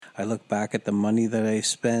I look back at the money that I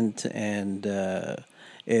spent, and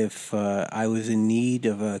if I was in need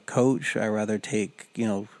of a coach, I'd rather take,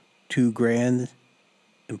 $2,000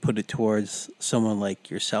 and put it towards someone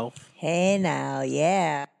like yourself. Hey now,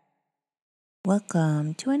 yeah.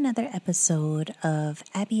 Welcome to another episode of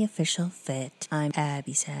Abby Official Fit. I'm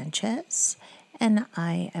Abby Sanchez, and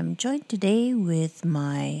I am joined today with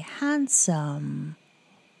my handsome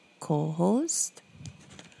co-host,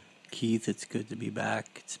 Keith, it's good to be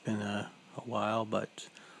back. It's been a while, but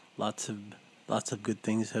lots of good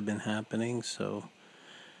things have been happening. So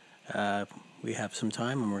we have some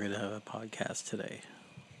time, and we're going to have a podcast today.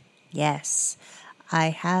 Yes,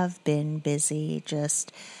 I have been busy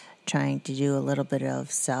just trying to do a little bit of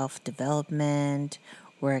self-development,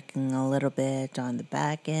 working a little bit on the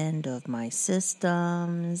back end of my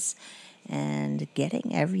systems, and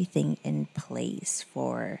getting everything in place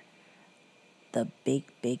for the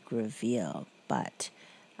big reveal. But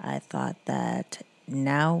I thought that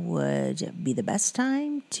now would be the best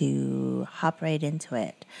time to hop right into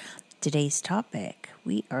it. Today's topic,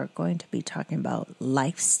 we are going to be talking about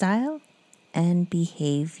lifestyle and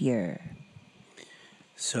behavior.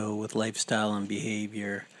 So with lifestyle and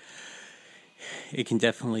behavior, it can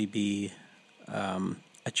definitely be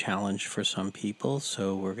a challenge for some people.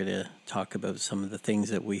 So we're going to talk about some of the things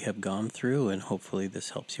that we have gone through, and hopefully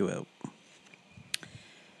this helps you out.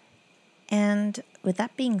 And with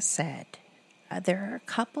that being said, there are a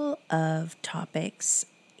couple of topics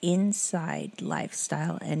inside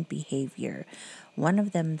lifestyle and behavior. One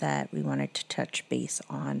of them that we wanted to touch base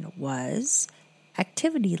on was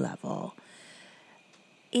activity level.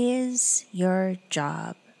 Is your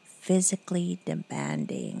job physically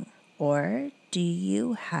demanding, or do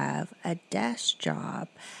you have a desk job?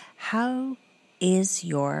 How is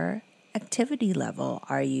your activity level?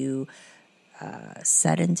 Are you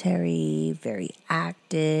sedentary, very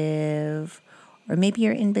active, or maybe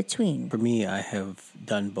you're in between? For me, I have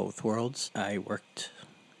done both worlds. I worked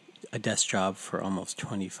a desk job for almost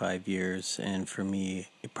 25 years, and for me,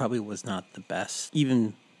 it probably was not the best.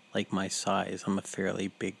 Even like my size, I'm a fairly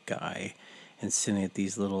big guy, and sitting at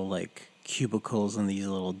these little cubicles and these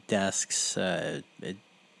little desks, it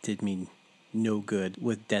did me no good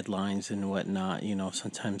with deadlines and whatnot.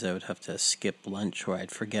 Sometimes I would have to skip lunch, or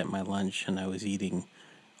I'd forget my lunch and I was eating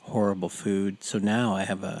horrible food. So now I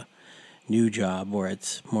have a new job where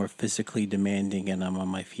it's more physically demanding, and I'm on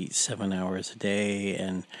my feet 7 hours a day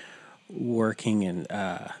and working and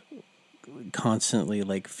constantly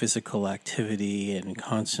physical activity and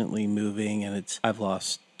constantly moving. And I've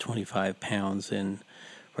lost 25 pounds in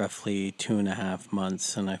roughly 2.5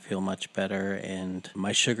 months, and I feel much better, and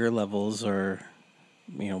my sugar levels are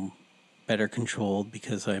better controlled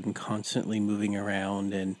because I'm constantly moving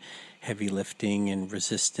around and heavy lifting and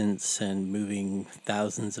resistance and moving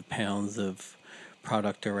thousands of pounds of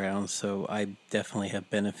product around. So I definitely have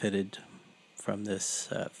benefited from this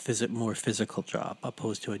more physical job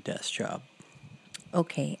opposed to a desk job.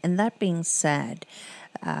 Okay, and that being said,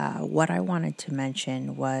 what I wanted to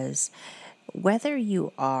mention was whether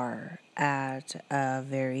you are at a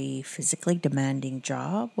very physically demanding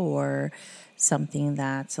job or something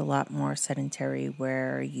that's a lot more sedentary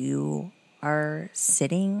where you are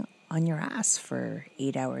sitting on your ass for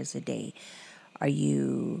 8 hours a day, are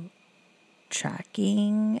you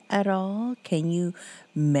tracking at all? Can you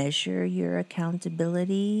measure your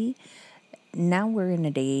accountability? Now we're in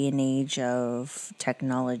a day and age of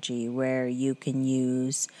technology where you can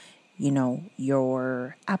use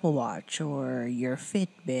your Apple Watch or your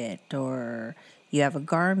Fitbit, or you have a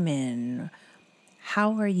Garmin.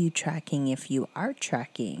 How are you tracking if you are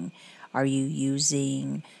tracking? Are you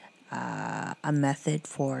using a method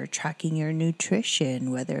for tracking your nutrition,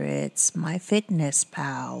 whether it's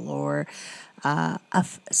MyFitnessPal or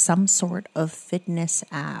some sort of fitness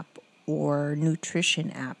app or nutrition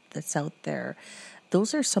app that's out there?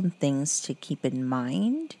 Those are some things to keep in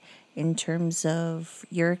mind in terms of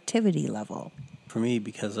your activity level. For me,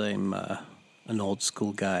 because I'm an old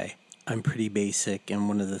school guy, I'm pretty basic, and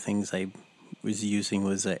one of the things I was using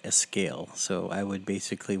was a scale. So I would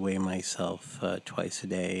basically weigh myself twice a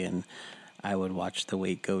day, and I would watch the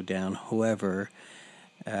weight go down. However,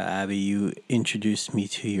 Abby, you introduced me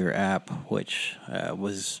to your app, which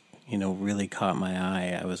was really caught my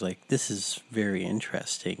eye. I was like, this is very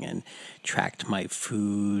interesting, and tracked my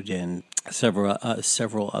food and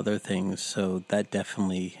several other things. So that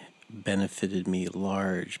definitely benefited me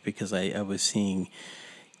large, because I was seeing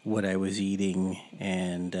what I was eating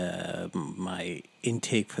and my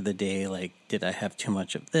intake for the day. Like, did I have too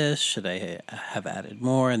much of this? Should I have added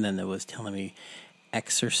more? And then it was telling me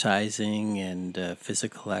exercising and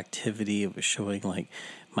physical activity. It was showing like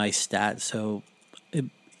my stats. So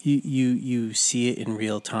you see it in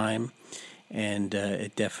real time, and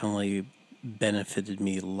it definitely benefited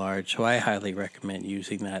me large. So I highly recommend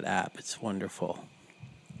using that app. It's wonderful.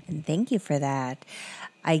 And thank you for that.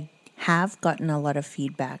 I have gotten a lot of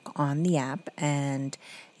feedback on the app, and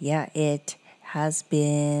yeah, it has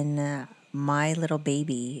been my little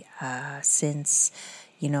baby since,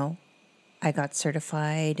 you know, I got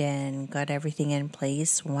certified and got everything in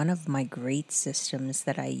place. One of my great systems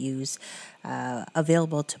that I use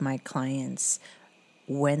available to my clients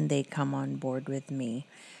when they come on board with me.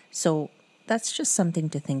 So that's just something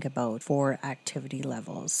to think about for activity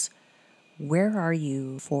levels. Where are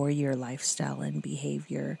you for your lifestyle and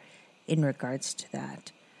behavior in regards to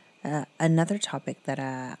that? Another topic that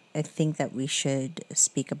I think that we should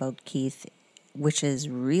speak about, Keith, which is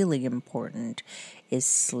really important, is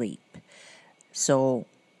sleep. So,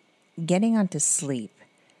 getting onto sleep,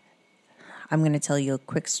 I'm going to tell you a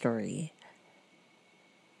quick story.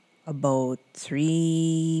 About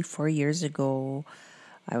 3, 4 years ago,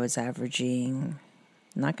 I was averaging,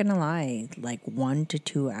 not going to lie, like 1 to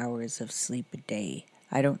 2 hours of sleep a day.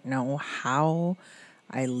 I don't know how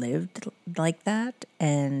I lived like that.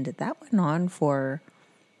 And that went on for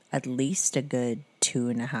at least a good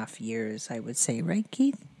 2.5 years, I would say, right,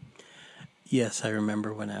 Keith? Yes, I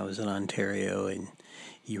remember when I was in Ontario and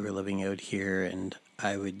you were living out here, and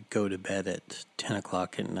I would go to bed at 10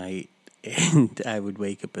 o'clock at night, and I would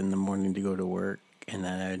wake up in the morning to go to work, and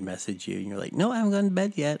then I would message you, and you're like, no, I haven't gone to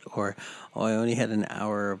bed yet, or, oh, I only had an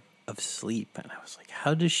hour of sleep. And I was like,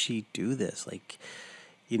 how does she do this? Like,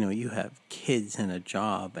 you have kids and a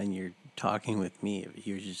job, and you're talking with me.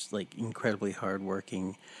 You're just like incredibly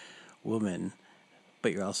hardworking woman,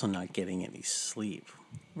 but you're also not getting any sleep.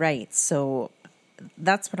 Right. So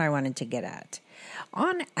that's what I wanted to get at.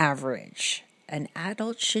 On average, an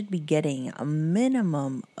adult should be getting a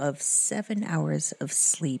minimum of 7 hours of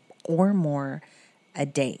sleep or more a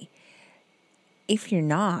day. If you're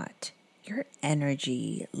not, your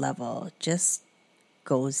energy level just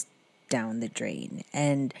goes down the drain,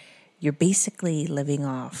 and you're basically living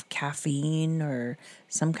off caffeine or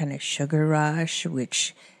some kind of sugar rush,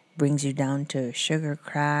 which brings you down to a sugar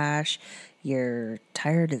crash. You're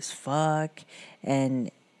tired as fuck,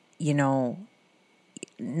 and you know,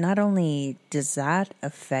 not only does that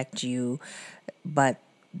affect you, but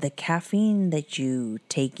the caffeine that you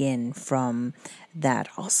take in from that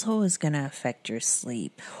also is going to affect your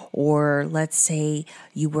sleep. Or let's say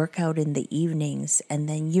you work out in the evenings and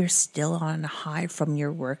then you're still on a high from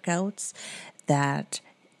your workouts, that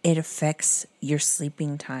it affects your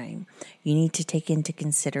sleeping time. You need to take into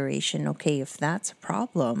consideration, okay, if that's a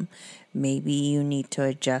problem, maybe you need to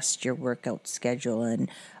adjust your workout schedule and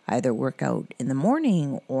either work out in the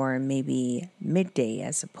morning or maybe midday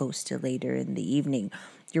as opposed to later in the evening.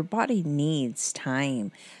 Your body needs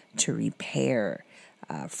time to repair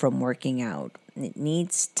from working out. It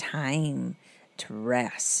needs time to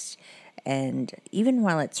rest. And even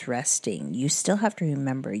while it's resting, you still have to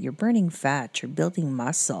remember you're burning fat, you're building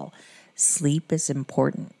muscle. Sleep is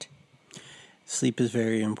important. Sleep is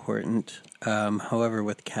very important. However,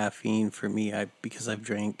 with caffeine, for me, because I've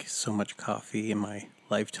drank so much coffee in my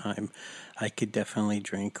lifetime, I could definitely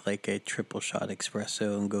drink like a triple shot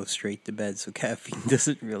espresso and go straight to bed. So caffeine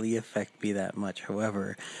doesn't really affect me that much.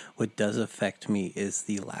 However, what does affect me is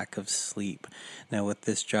the lack of sleep. Now, with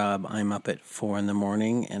this job, I'm up at 4 in the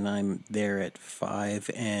morning and I'm there at 5,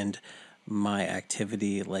 and my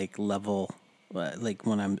activity level, like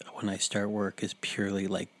when I start work, is purely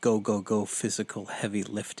like go physical heavy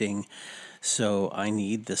lifting. So I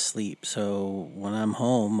need the sleep. So when I'm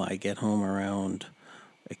home, I get home around,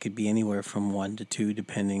 it could be anywhere from 1 to 2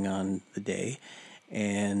 depending on the day.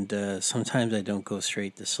 And sometimes I don't go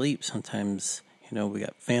straight to sleep. Sometimes we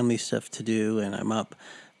got family stuff to do and I'm up.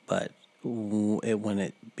 But when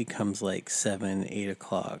it becomes like 7, 8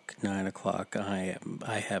 o'clock, 9 o'clock,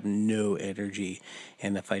 I have no energy.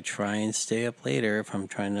 And if I try and stay up later, if I'm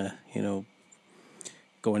trying to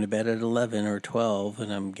going to bed at 11 or 12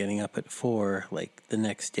 and I'm getting up at 4, like the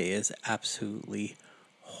next day is absolutely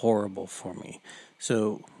horrible for me.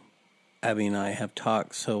 So Abby and I have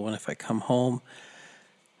talked. So if I come home,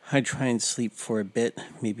 I try and sleep for a bit,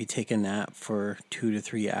 maybe take a nap for 2 to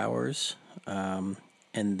 3 hours. And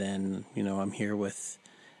then, I'm here with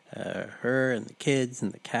her and the kids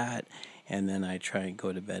and the cat. And then I try and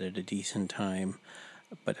go to bed at a decent time.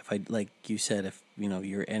 But if like you said, if,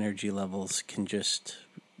 your energy levels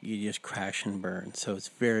you just crash and burn. So it's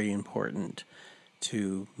very important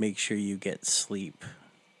to make sure you get sleep.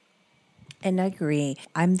 And I agree.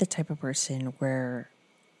 I'm the type of person where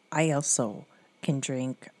I also can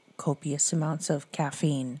drink copious amounts of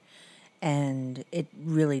caffeine, and it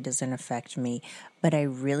really doesn't affect me. But I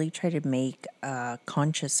really try to make a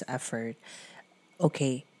conscious effort.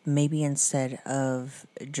 Okay, maybe instead of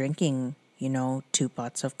drinking, 2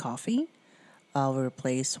 pots of coffee, I'll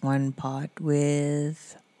replace 1 pot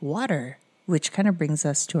with water, which kind of brings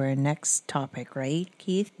us to our next topic, right,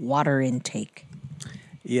 Keith? Water intake.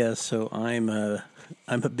 Yeah, so I'm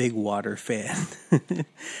a big water fan.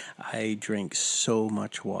 I drink so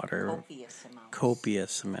much water,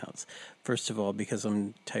 copious amounts. First of all, because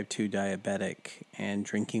I'm type 2 diabetic and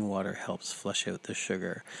drinking water helps flush out the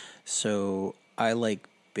sugar. So I like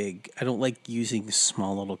I don't like using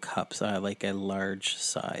small little cups. I like a large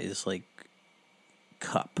size, like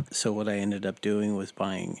cup. So what I ended up doing was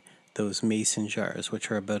buying those mason jars, which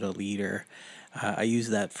are about a liter. I use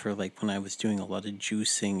that for like when I was doing a lot of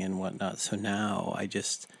juicing and whatnot. So now I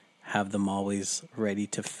just have them always ready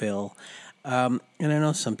to fill. And I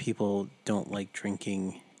know some people don't like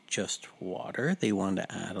drinking just water. They want to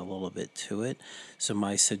add a little bit to it. So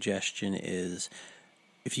my suggestion is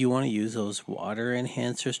if you want to use those water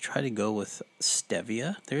enhancers, try to go with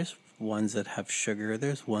stevia. There's ones that have sugar.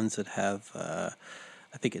 There's ones that have,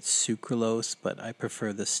 I think it's sucralose, but I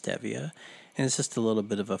prefer the stevia. And it's just a little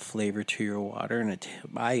bit of a flavor to your water. And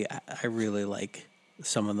I really like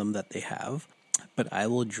some of them that they have. But I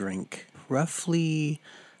will drink roughly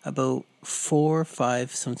about 4,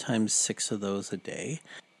 5, sometimes 6 of those a day.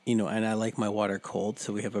 And I like my water cold.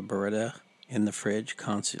 So we have a Beretta in the fridge,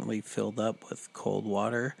 constantly filled up with cold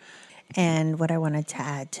water. And what I wanted to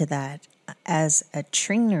add to that, as a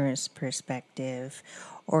trainer's perspective,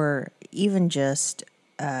 or even just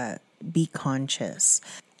be conscious,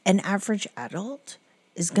 an average adult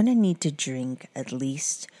is going to need to drink at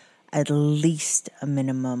least a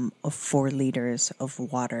minimum of 4 liters of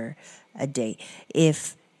water a day.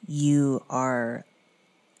 If you are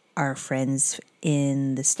our friends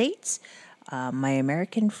in the States, my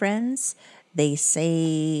American friends, they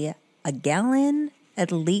say a gallon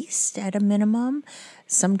at least at a minimum.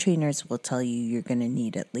 Some trainers will tell you you're going to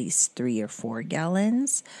need at least 3 or 4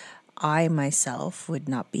 gallons. I myself would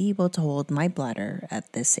not be able to hold my bladder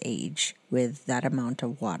at this age with that amount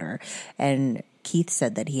of water. And Keith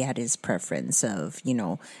said that he had his preference of,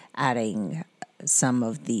 adding some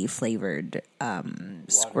of the flavored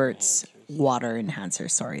squirts, water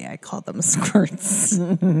enhancers. Sorry, I call them squirts.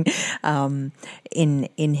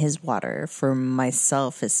 In his water. For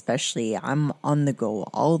myself, especially, I'm on the go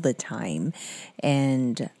all the time,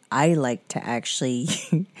 and I like to actually,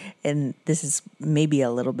 and this is maybe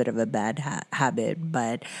a little bit of a bad habit,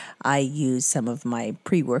 but I use some of my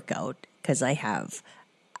pre-workout because I have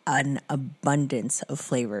an abundance of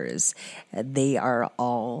flavors. They are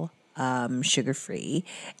all sugar-free,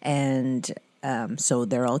 and so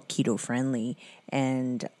they're all keto-friendly,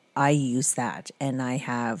 and I use that, and I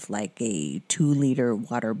have like a 2-liter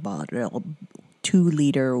water bottle,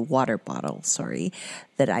 sorry,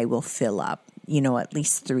 that I will fill up, at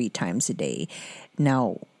least 3 times a day.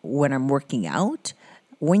 Now, when you're working out,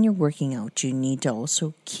 you need to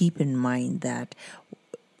also keep in mind that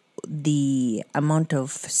the amount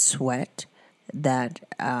of sweat that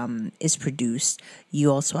is produced,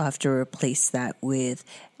 you also have to replace that with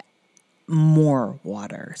more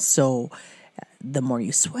water. So the more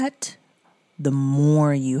you sweat, the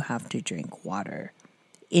more you have to drink water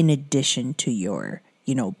in addition to your,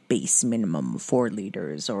 base minimum 4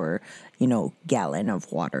 liters or, gallon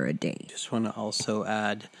of water a day. Just want to also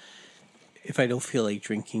add, if I don't feel like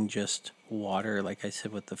drinking just water, like I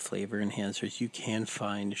said with the flavor enhancers, you can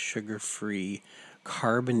find sugar-free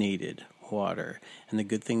carbonated water. And the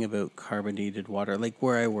good thing about carbonated water, like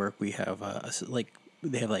where I work, we have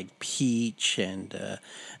they have like peach and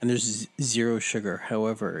there's zero sugar.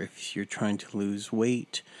 However, if you're trying to lose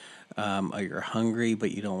weight or you're hungry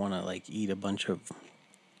but you don't want to like eat a bunch of,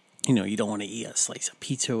 you don't want to eat a slice of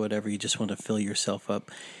pizza or whatever, you just want to fill yourself up.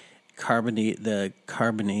 The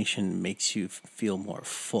carbonation makes you feel more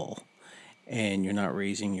full, and you're not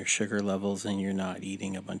raising your sugar levels, and you're not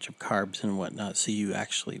eating a bunch of carbs and whatnot. So you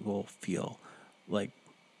actually will feel like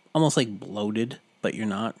almost like bloated, but you're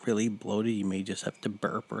not really bloated. You may just have to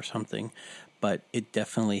burp or something, but it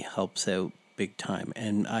definitely helps out big time.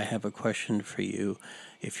 And I have a question for you.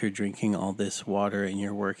 If you're drinking all this water and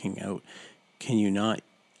you're working out, can you not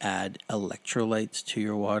add electrolytes to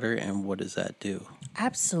your water, and what does that do?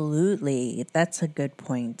 Absolutely. That's a good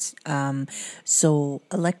point. So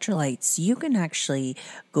electrolytes, you can actually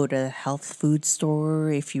go to a health food store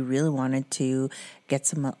if you really wanted to get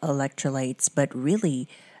some electrolytes, but really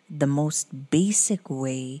the most basic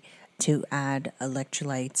way to add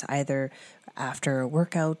electrolytes either after a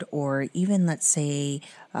workout or even, let's say,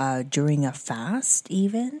 during a fast,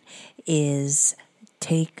 even, is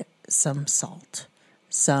take some salt.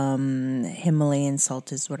 Some Himalayan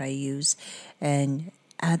salt is what I use, and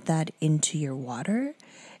add that into your water.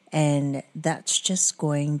 And that's just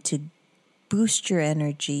going to boost your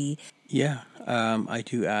energy. Yeah, I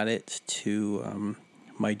do add it to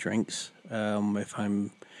my drinks. If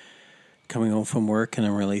I'm coming home from work and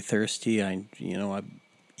I'm really thirsty,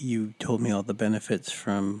 you told me all the benefits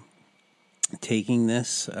from taking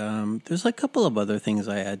this. There's a couple of other things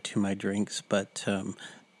I add to my drinks, but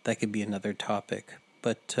that could be another topic.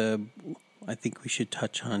 But I think we should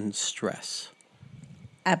touch on stress.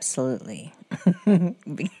 Absolutely.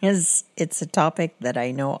 Because it's a topic that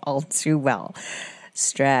I know all too well.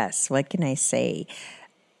 Stress, what can I say?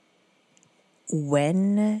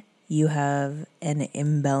 When you have an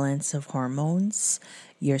imbalance of hormones,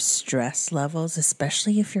 your stress levels,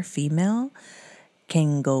 especially if you're female,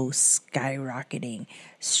 can go skyrocketing.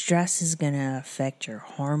 Stress is going to affect your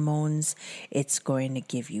hormones. It's going to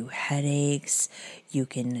give you headaches. You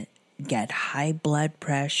can get high blood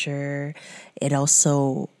pressure. It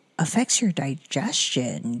also affects your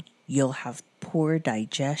digestion. You'll have poor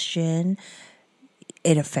digestion.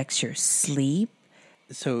 It affects your sleep.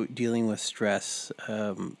 So dealing with stress,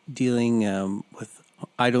 I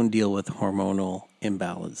don't deal with hormonal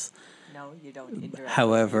imbalance. No, you don't.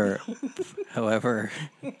 However,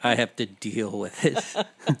 I have to deal with it.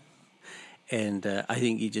 And I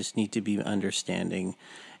think you just need to be understanding.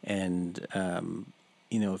 And,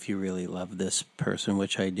 if you really love this person,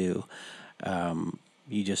 which I do,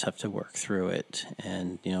 you just have to work through it.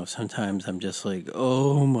 And, sometimes I'm just like,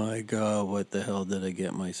 oh my God, what the hell did I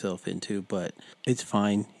get myself into? But it's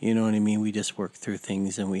fine. You know what I mean? We just work through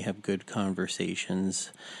things and we have good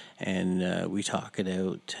conversations and we talk it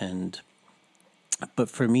out. But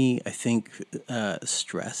for me, I think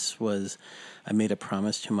stress was, I made a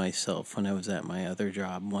promise to myself when I was at my other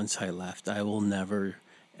job. Once I left, I will never,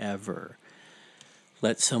 ever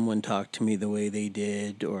let someone talk to me the way they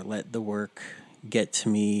did or let the work get to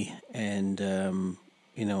me. And,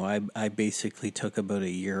 I basically took about a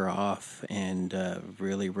year off and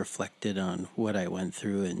really reflected on what I went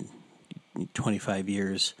through in 25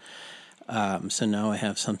 years. So now I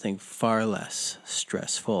have something far less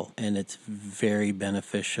stressful, and it's very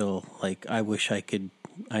beneficial. Like, I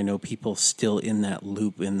know people still in that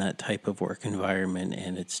loop, in that type of work environment,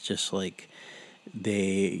 and it's just like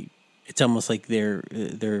it's almost like they're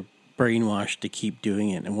brainwashed to keep doing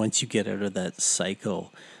it. And once you get out of that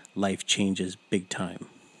cycle, life changes big time.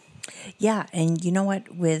 Yeah, and you know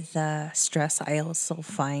what? With stress, I also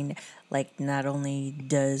find like not only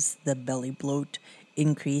does the belly bloat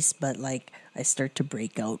increase, but like I start to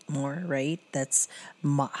break out more, right? That's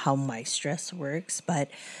how my stress works. But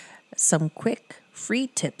some quick free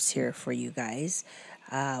tips here for you guys,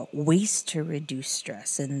 ways to reduce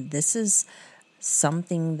stress. And this is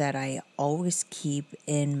something that I always keep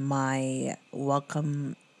in my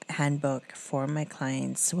welcome handbook for my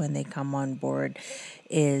clients when they come on board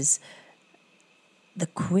is the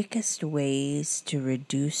quickest ways to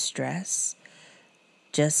reduce stress.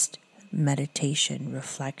 Just meditation,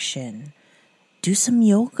 reflection. Do some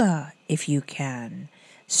yoga if you can.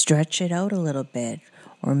 Stretch it out a little bit.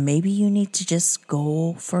 Or maybe you need to just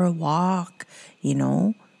go for a walk,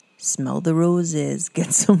 smell the roses,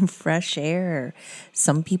 get some fresh air.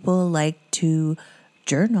 Some people like to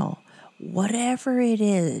journal. Whatever it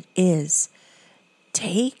is,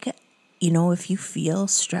 take, if you feel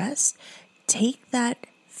stressed, take that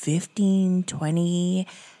 15, 20,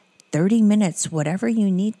 30 minutes, whatever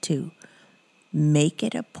you need to. Make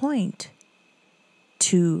it a point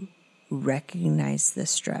to recognize the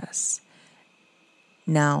stress.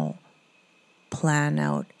 Now, plan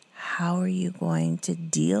out how are you going to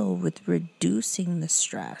deal with reducing the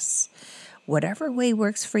stress. Whatever way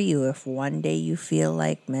works for you. If one day you feel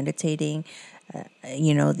like meditating,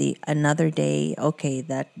 the another day, okay,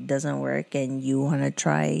 that doesn't work and you want to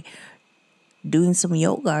try doing some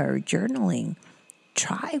yoga or journaling,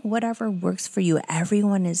 try whatever works for you.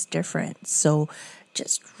 Everyone is different. So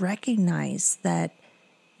just recognize that,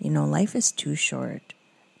 life is too short.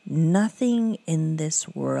 Nothing in this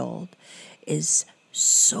world is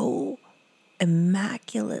so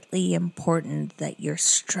immaculately important that your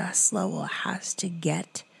stress level has to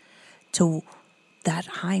get to that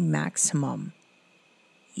high maximum.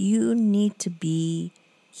 You need to be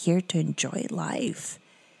here to enjoy life.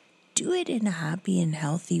 Do it in a happy and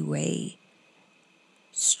healthy way.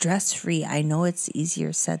 Stress-free. I know it's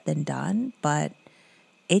easier said than done, but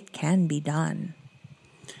it can be done.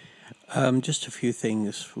 Just a few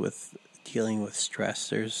things with dealing with stress.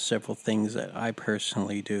 There's several things that I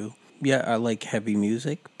personally do. Yeah, I like heavy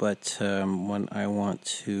music, but when I want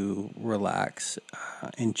to relax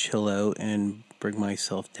and chill out and bring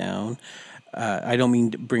myself down, I don't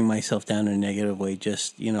mean to bring myself down in a negative way.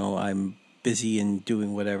 Just I'm busy and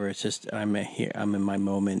doing whatever. It's just here. I'm in my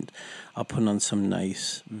moment. I'll put on some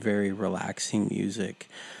nice, very relaxing music.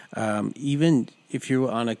 Even if you're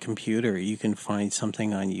on a computer, you can find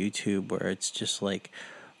something on YouTube where it's just like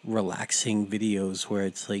relaxing videos where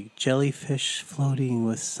it's like jellyfish floating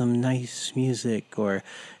with some nice music, or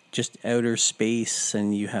just outer space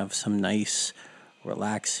and you have some nice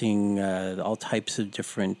relaxing all types of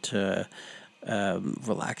different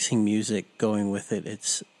relaxing music going with it.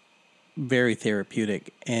 It's very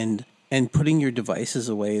therapeutic. And putting your devices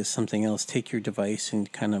away is something else. Take your device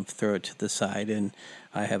and kind of throw it to the side. And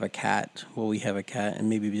I have a cat. Well, we have a cat, and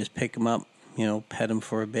maybe just pick him up, pet him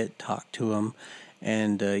for a bit, talk to him,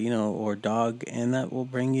 and or dog, and that will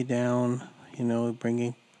bring you down.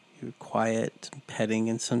 Bringing you quiet, petting,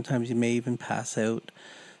 and sometimes you may even pass out.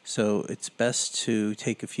 So it's best to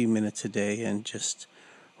take a few minutes a day and just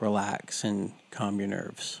relax and calm your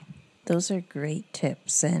nerves. Those are great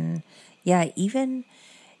tips. And yeah, even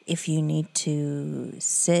if you need to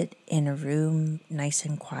sit in a room nice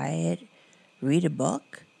and quiet, read a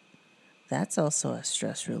book, that's also a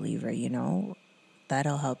stress reliever.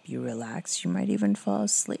 That'll help you relax. You might even fall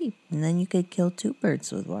asleep. And then you could kill two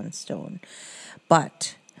birds with one stone.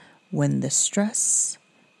 But when the stress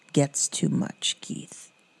gets too much,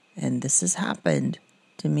 Keith, and this has happened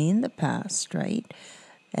to me in the past, right?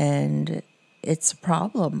 And it's a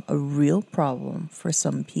problem, a real problem for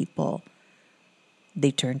some people.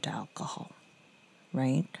 They turn to alcohol,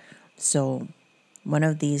 right? So, one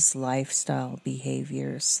of these lifestyle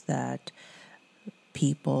behaviors that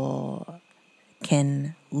people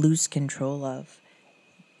can lose control of,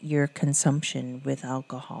 your consumption with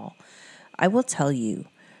alcohol. I will tell you,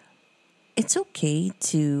 it's okay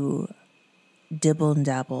to dibble and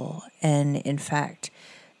dabble. And in fact,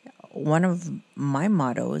 one of my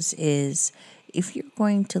mottos is, if you're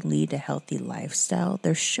going to lead a healthy lifestyle,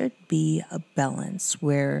 there should be a balance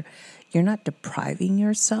where you're not depriving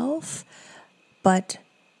yourself, but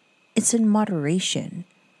it's in moderation.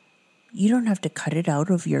 You don't have to cut it out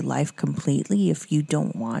of your life completely if you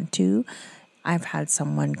don't want to. I've had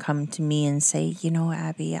someone come to me and say,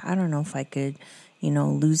 Abby, I don't know if I could,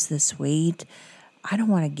 lose this weight. I don't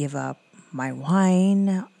want to give up my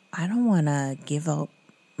wine. I don't want to give up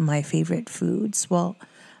my favorite foods. Well,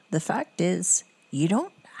 the fact is, you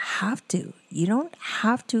don't have to. You don't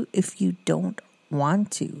have to if you don't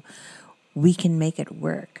want to. We can make it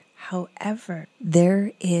work. However,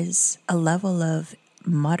 there is a level of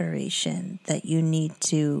moderation that you need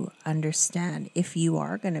to understand if you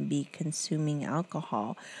are going to be consuming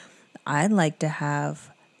alcohol. I'd like to have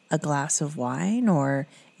a glass of wine or,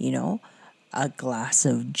 a glass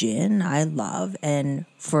of gin. I love. And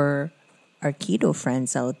for our keto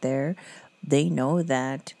friends out there, they know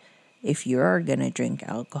that if you're going to drink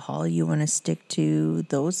alcohol, you want to stick to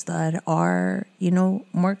those that are,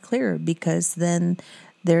 more clear, because then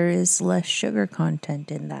there is less sugar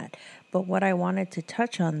content in that. But what I wanted to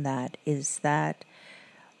touch on that is that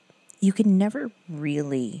you can never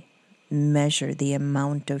really measure the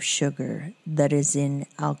amount of sugar that is in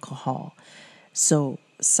alcohol. So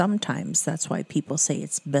sometimes that's why people say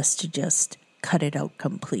it's best to just cut it out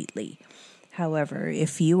completely. However,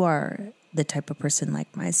 if you are the type of person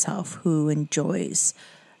like myself who enjoys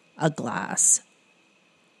a glass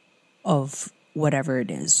of whatever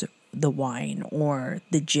it is, the wine or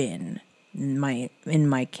the gin, in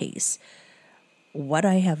my case, what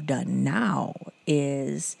I have done now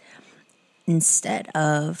is, instead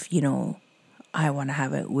of, I want to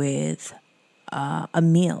have it with a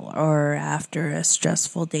meal or after a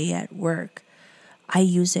stressful day at work, I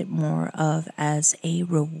use it more of as a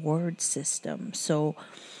reward system. So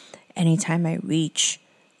anytime I reach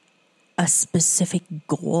a specific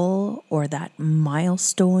goal or that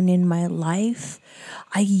milestone in my life,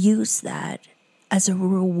 I use that as a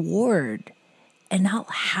reward, and I'll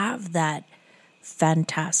have that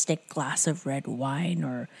fantastic glass of red wine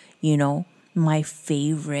or, my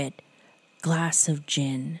favorite glass of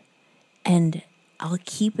gin, and I'll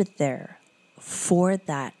keep it there for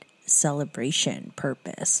that celebration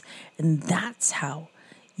purpose. And that's how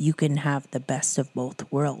you can have the best of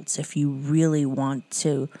both worlds if you really want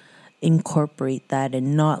to incorporate that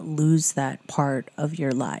and not lose that part of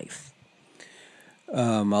your life.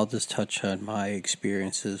 I'll just touch on my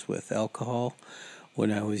experiences with alcohol.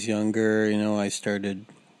 When I was younger, I started,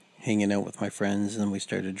 hanging out with my friends, and we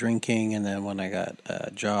started drinking. And then when I got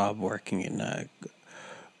a job working in a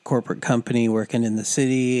corporate company, working in the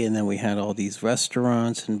city, and then we had all these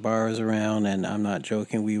restaurants and bars around, and I'm not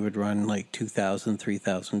joking, we would run like $2,000,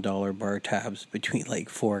 $3,000 bar tabs between like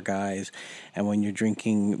four guys. And when you're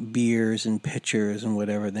drinking beers and pitchers and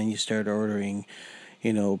whatever, then you start ordering,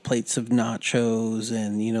 plates of nachos,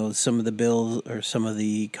 and some of the bills or some of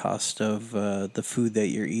the cost of the food that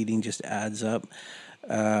you're eating just adds up.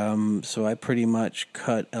 So I pretty much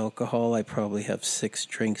cut alcohol. I probably have 6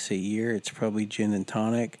 drinks a year. It's probably gin and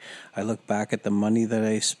tonic. I look back at the money that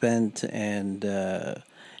I spent, and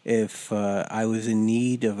if I was in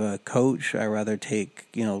need of a coach, I'd rather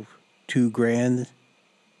take $2,000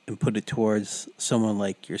 and put it towards someone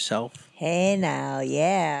like yourself. Hey now,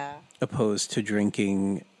 yeah. Opposed to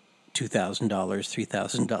drinking $2,000,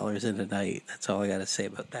 $3,000 in a night. That's all I got to say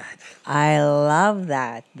about that. I love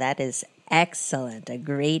that. That is excellent. A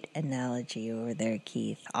great analogy over there,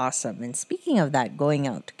 Keith. Awesome. And speaking of that, going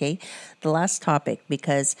out, okay, the last topic,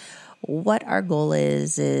 because what our goal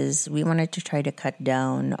is we wanted to try to cut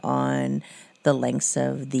down on the lengths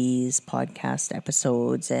of these podcast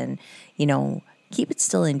episodes and, keep it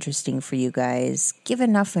still interesting for you guys. Give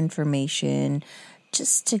enough information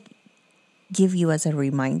just to give you as a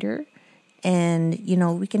reminder. And,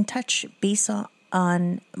 we can touch base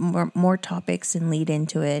on more topics and lead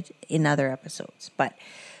into it in other episodes. But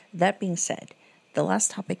that being said, the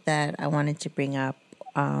last topic that I wanted to bring up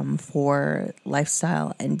for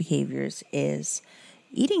lifestyle and behaviors is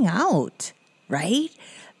eating out, right?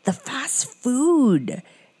 The fast food.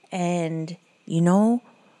 And,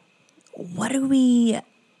 what do we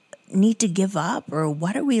need to give up, or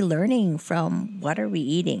what are we learning from what are we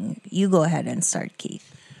eating? You go ahead and start,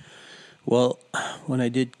 Keith. Well, when I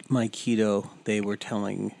did my keto, they were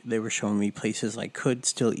showing me places I could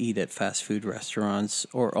still eat at fast food restaurants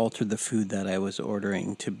or alter the food that I was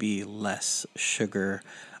ordering to be less sugar.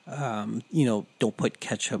 Don't put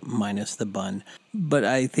ketchup minus the bun. But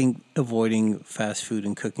I think avoiding fast food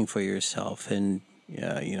and cooking for yourself and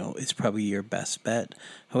is probably your best bet.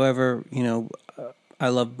 However, I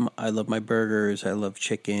love my burgers. I love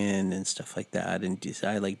chicken and stuff like that, and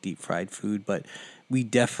I like deep fried food. But we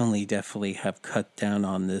definitely have cut down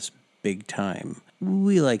on this big time.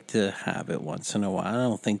 We like to have it once in a while. I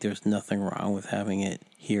don't think there's nothing wrong with having it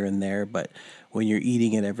here and there. But when you're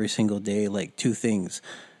eating it every single day, like 2 things: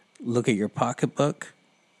 look at your pocketbook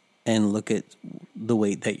and look at the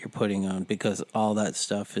weight that you're putting on, because all that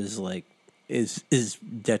stuff is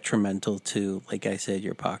detrimental to, like I said,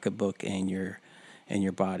 your pocketbook and your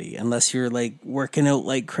body, unless you're like working out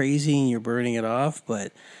like crazy and you're burning it off.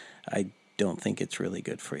 But I don't think it's really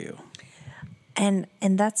good for you. And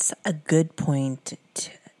that's a good point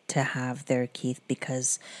to have there, Keith,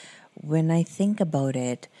 because when I think about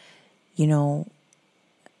it,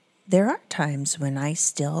 there are times when I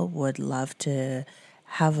still would love to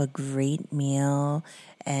have a great meal,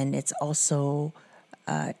 and it's also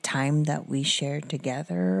time that we share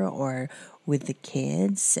together or with the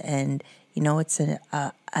kids, and it's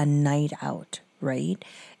a night out, right?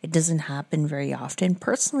 It doesn't happen very often.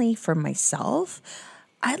 Personally, for myself,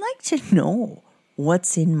 I like to know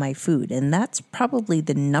what's in my food, and that's probably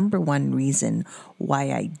the number one reason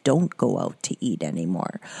why I don't go out to eat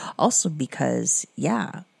anymore. Also because,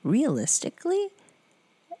 realistically,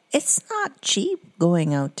 it's not cheap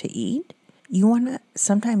going out to eat. You want to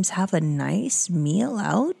sometimes have a nice meal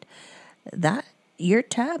out, that your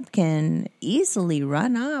tab can easily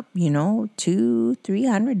run up,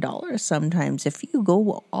 $200-$300 sometimes if you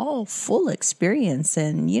go all full experience.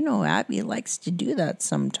 And, Abby likes to do that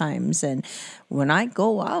sometimes. And when I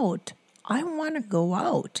go out, I want to go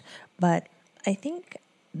out. But I think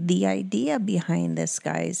the idea behind this,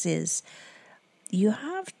 guys, is you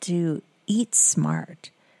have to eat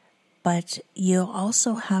smart, but you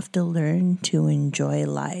also have to learn to enjoy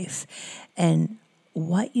life. And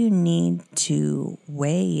what you need to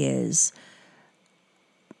weigh is,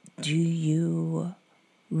 do you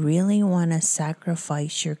really want to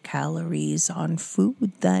sacrifice your calories on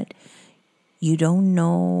food that you don't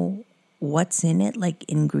know what's in it, like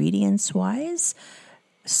ingredients wise,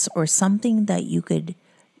 or something that you could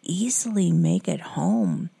easily make at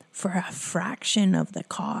home for a fraction of the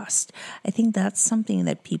cost? I think that's something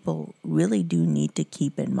that people really do need to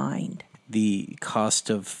keep in mind. The cost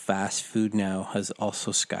of fast food now has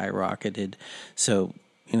also skyrocketed. So,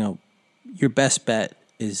 your best bet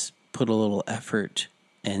is put a little effort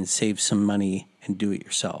and save some money and do it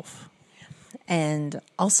yourself. And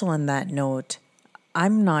also on that note,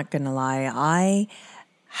 I'm not going to lie, I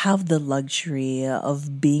have the luxury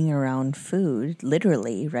of being around food,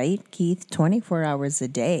 literally, right, Keith? 24 hours a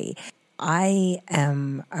day. I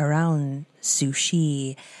am around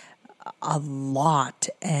sushi a lot,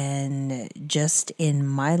 and just in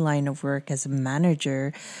my line of work as a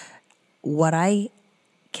manager, what I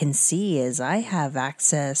can see is I have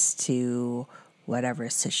access to whatever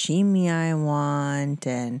sashimi I want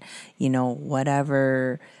and,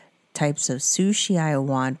 whatever types of sushi I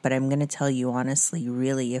want. But I'm going to tell you honestly,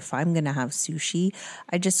 really, if I'm going to have sushi,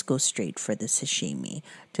 I just go straight for the sashimi.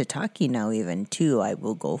 Tataki now, even too, I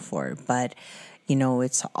will go for. But,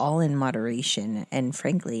 it's all in moderation. And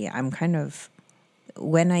frankly, I'm kind of,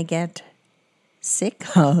 when I get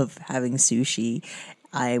sick of having sushi,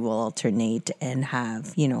 I will alternate and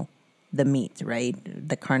have, the meat, right?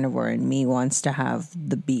 The carnivore in me wants to have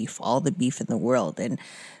the beef, all the beef in the world. And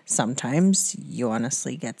sometimes you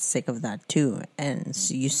honestly get sick of that too. And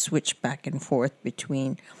so you switch back and forth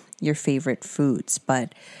between your favorite foods.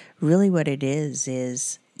 But really, what it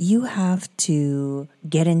is you have to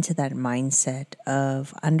get into that mindset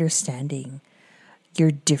of understanding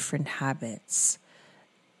your different habits,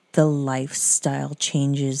 the lifestyle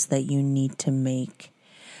changes that you need to make,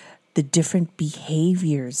 the different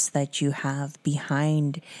behaviors that you have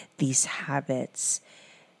behind these habits.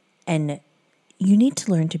 And you need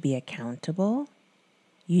to learn to be accountable.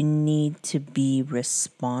 You need to be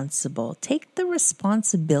responsible. Take the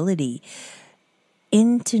responsibility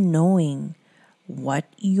into knowing what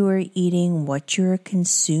you're eating, what you're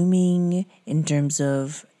consuming in terms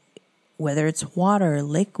of whether it's water,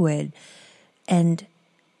 liquid, and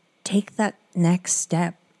take that next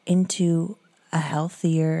step into a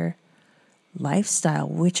healthier lifestyle,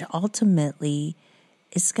 which ultimately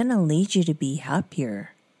is going to lead you to be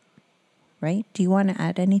happier, right? Do you want to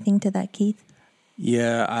add anything to that, Keith?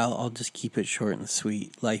 Yeah, I'll just keep it short and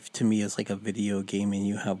sweet. Life to me is like a video game, and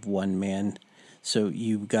you have one man, so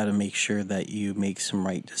you've got to make sure that you make some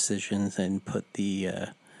right decisions and put the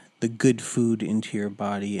good food into your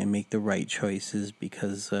body and make the right choices,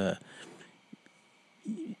 because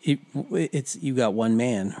it's you got one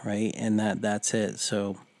man, right, and that's it.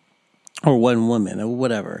 So, or one woman, or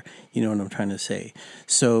whatever. You know what I'm trying to say.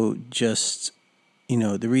 So just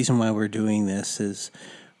the reason why we're doing this is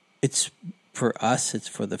it's for us, it's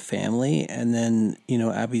for the family, and then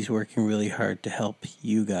Abby's working really hard to help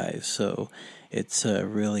you guys. So it's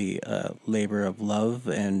really a labor of love,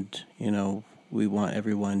 and we want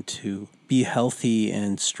everyone to be healthy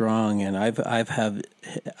and strong. And I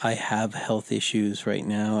have health issues right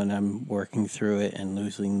now, and I'm working through it and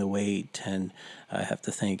losing the weight. And I have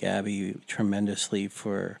to thank Abby tremendously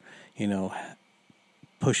for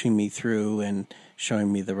pushing me through and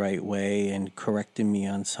showing me the right way and correcting me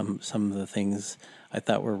on some of the things I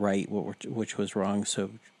thought were right, which was wrong.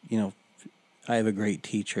 So I have a great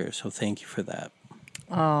teacher. So thank you for that.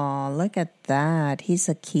 Oh, look at that. He's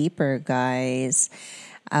a keeper, guys.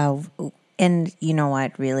 And you know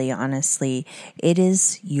what, really, honestly, it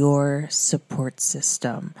is your support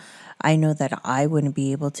system. I know that I wouldn't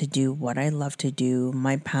be able to do what I love to do,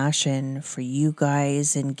 my passion for you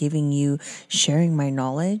guys and sharing my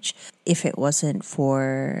knowledge, if it wasn't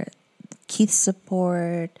for Keith's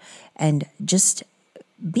support and just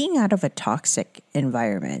being out of a toxic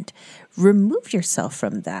environment. Remove yourself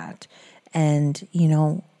from that. And,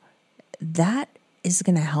 that is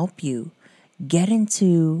going to help you get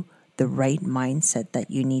into the right mindset that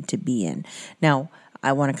you need to be in. Now,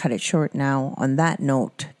 I want to cut it short now. On that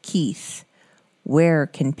note, Keith, where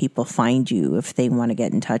can people find you if they want to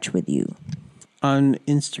get in touch with you? On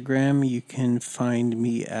Instagram, you can find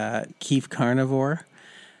me at Keith Carnivore.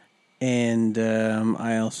 And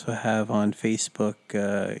I also have on Facebook,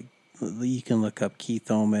 you can look up Keith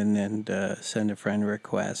Oman and send a friend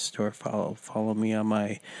request, or follow me on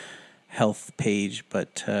my health page.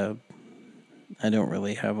 But I don't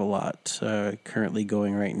really have a lot currently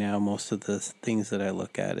going right now. Most of the things that I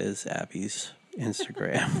look at is Abby's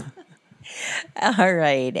Instagram. All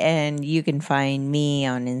right. And you can find me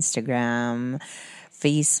on Instagram,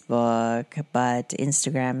 Facebook, but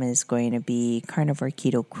Instagram is going to be Carnivore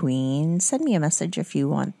Keto Queen. Send me a message if you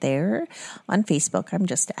want there. On Facebook, I'm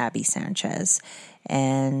just Abby Sanchez.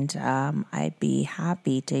 And I'd be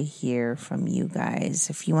happy to hear from you guys.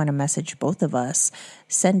 If you want to message both of us,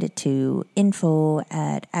 send it to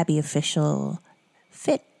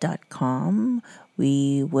info@abbyofficialfit.com.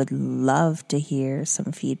 We would love to hear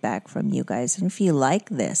some feedback from you guys. And if you like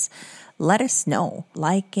this, let us know.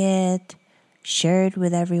 Like it, share it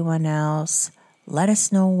with everyone else. Let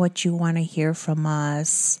us know what you want to hear from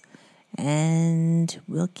us. And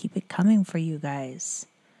we'll keep it coming for you guys.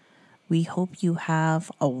 We hope you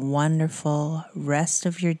have a wonderful rest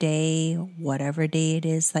of your day, whatever day it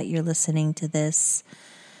is that you're listening to this.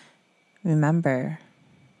 Remember,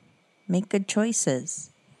 make good choices.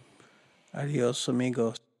 Adios,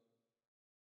 amigos.